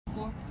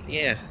now.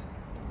 Yeah.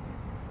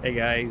 Hey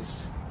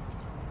guys.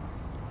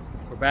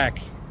 We're back.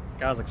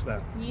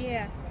 Kazakhstan.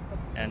 Yeah.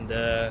 And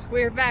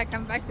we're back.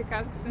 I'm back to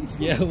Kazakhstan.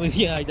 yeah, well,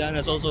 yeah,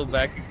 Aidana's also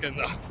back.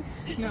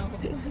 No.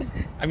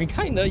 I mean,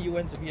 kinda. You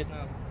went to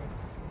Vietnam.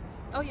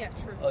 Oh yeah,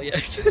 true. Oh yeah.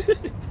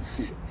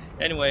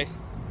 Anyway,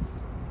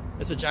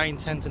 there's a giant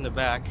tent in the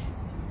back,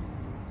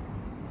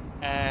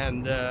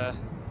 and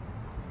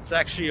it's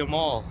actually a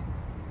mall,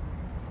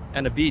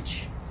 and a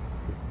beach,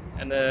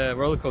 and a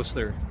roller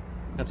coaster,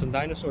 and some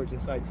dinosaurs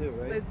inside too,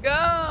 right? Let's go.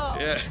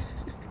 Yeah.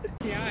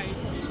 Yeah.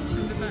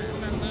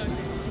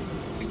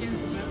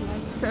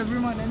 So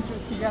everyone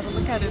enters, you gotta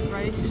look at it,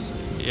 right?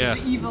 Yeah.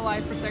 It's the evil eye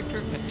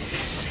protector.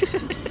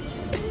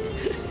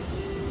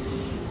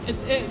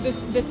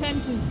 The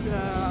tent is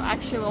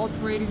actually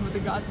operating with the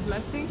God's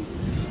blessing.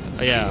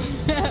 Yeah.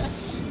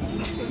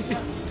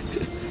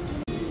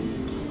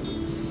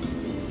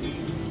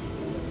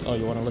 Oh,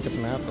 you want to look at the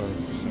map, or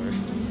sorry?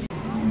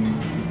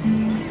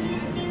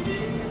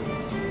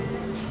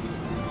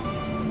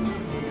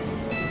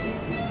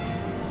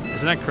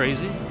 Isn't that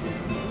crazy?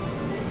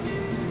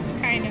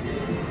 Kind of.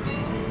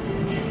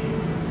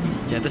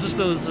 Yeah, this is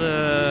those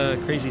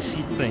crazy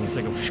seat things.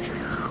 Like a, you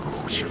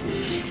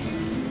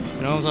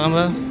know what I'm talking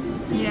about?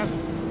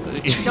 Yes.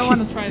 Don't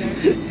want to try that.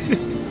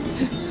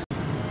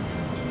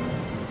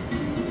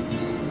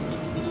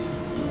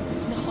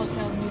 The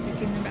hotel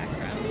music in the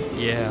background.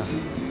 Yeah.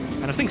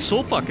 And I think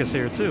Solpak is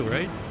here too,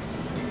 right?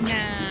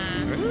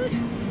 Nah. Really?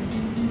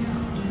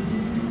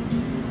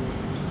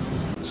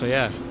 So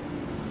yeah.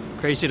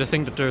 Crazy to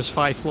think that there's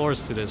 5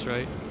 floors to this,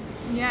 right?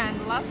 Yeah, and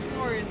the last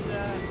floor is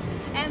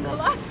and the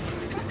last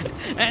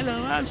and the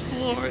last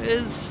floor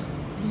is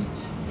beach.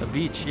 The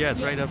beach, yeah,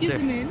 it's right up if you there.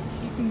 zoom in,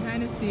 you can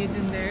kind of see it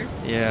in there.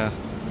 Yeah.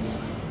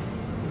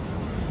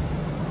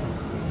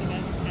 So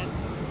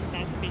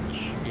that's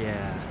beach.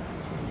 Yeah.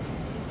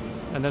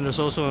 And then there's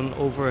also an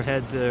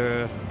overhead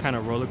kind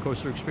of roller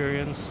coaster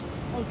experience.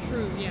 Oh,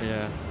 true. Yeah.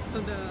 Yeah. So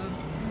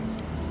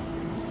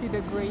you see the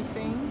gray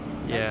thing?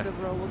 That's Yeah. the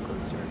roller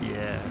coaster.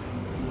 Yeah.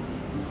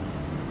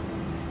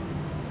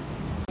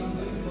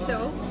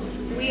 So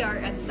we are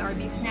at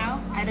Starbucks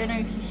now. I don't know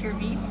if you hear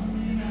me.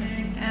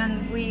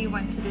 And we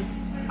went to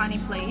this funny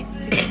place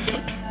to get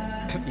this.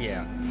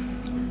 Yeah.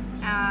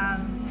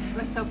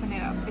 Let's open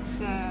it up. It's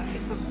a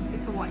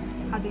what?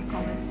 How do you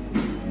call it?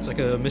 It's like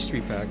a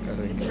mystery pack, I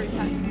think. Mystery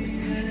pack.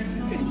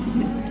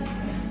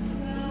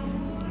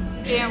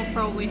 Yeah, we'll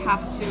probably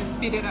have to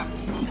speed it up.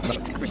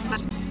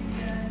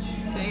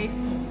 Okay,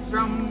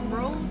 drum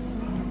roll.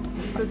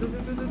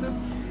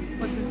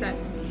 What's inside?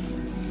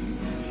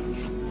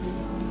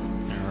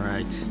 All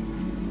right.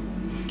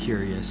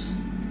 Curious.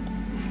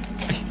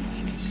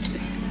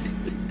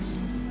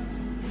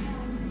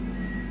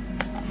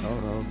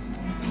 Oh,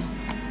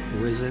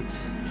 who is it?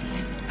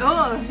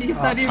 Oh, you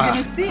thought you were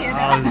gonna see it.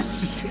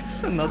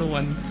 It's another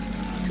one.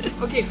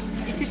 Okay,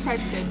 if you touch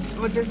it,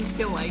 what does it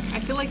feel like? I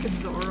feel like it's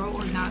Zoro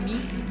or Nami. I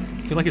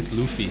feel like it's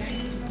Luffy.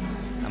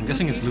 I'm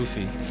guessing it's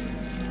Luffy.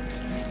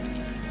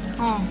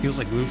 Oh, Feels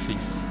like Luffy.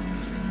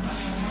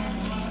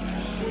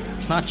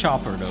 It's not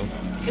Chopper though.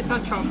 it's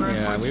not Chopper.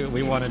 Yeah,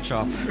 we wanted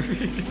Chopper.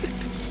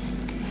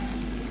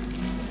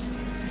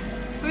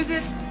 Who is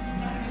it?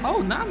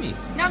 Oh, Nami.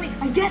 Nami.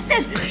 I guessed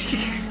it.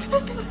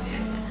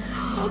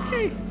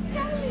 Okay.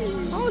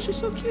 Nami. Oh, she's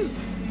so cute.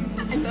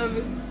 I love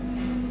it.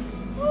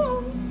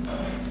 Oh.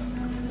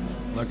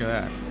 Look at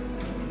that.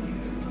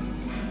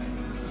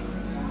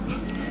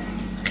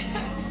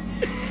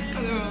 I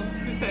don't know.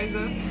 This is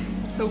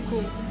so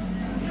cool.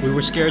 We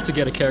were scared to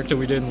get a character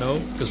we didn't know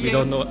because we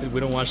Yeah.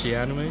 don't watch the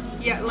anime.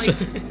 Yeah, like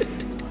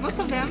most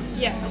of them.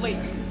 Yeah, like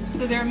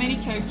so there are many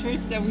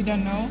characters that we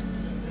don't know.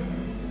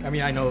 I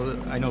mean, I know.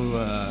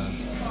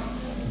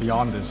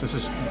 Beyond this, this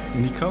is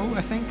Nico,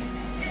 I think.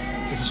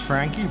 This is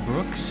Frankie,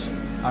 Brooks.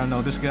 I don't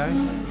know this guy.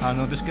 I don't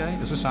know this guy.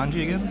 This is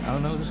Sanji again. I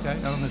don't know this guy. I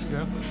don't know this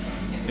girl.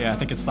 Yeah, I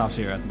think it stops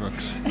here at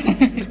Brooks.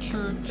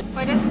 True.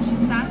 Why doesn't she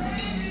stand?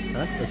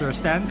 Huh? Is there a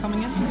stand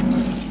coming in?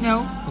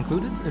 No.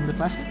 Included in the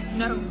plastic?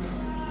 No.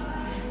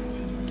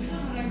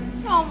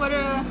 No, but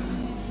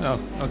Oh,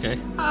 okay.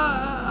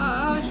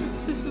 how is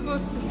she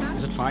supposed to stand?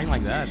 Is it fine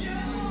like that?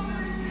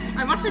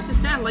 I want her to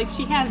stand. Like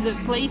she has the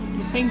place,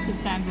 the thing to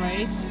stand,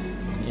 right? I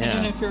don't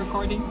know Yeah. if you're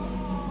recording.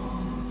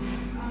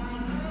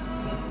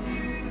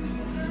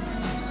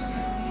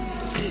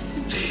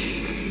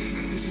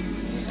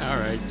 All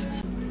right.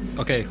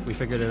 Okay, we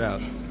figured it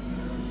out.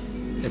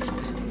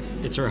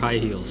 It's her high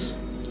heels.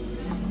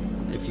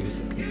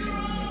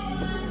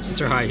 It's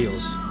her high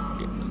heels.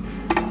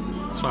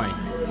 It's fine.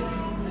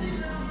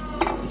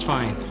 It's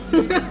fine.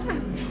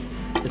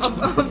 It's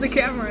Of the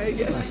camera, I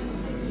guess.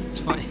 It's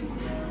fine.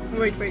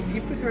 Wait,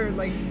 you put her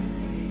like.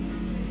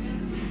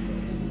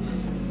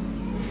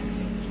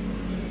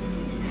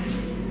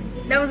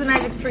 That was a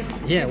magic trick.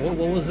 Yeah. What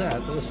was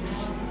that?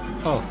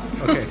 Oh,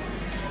 okay.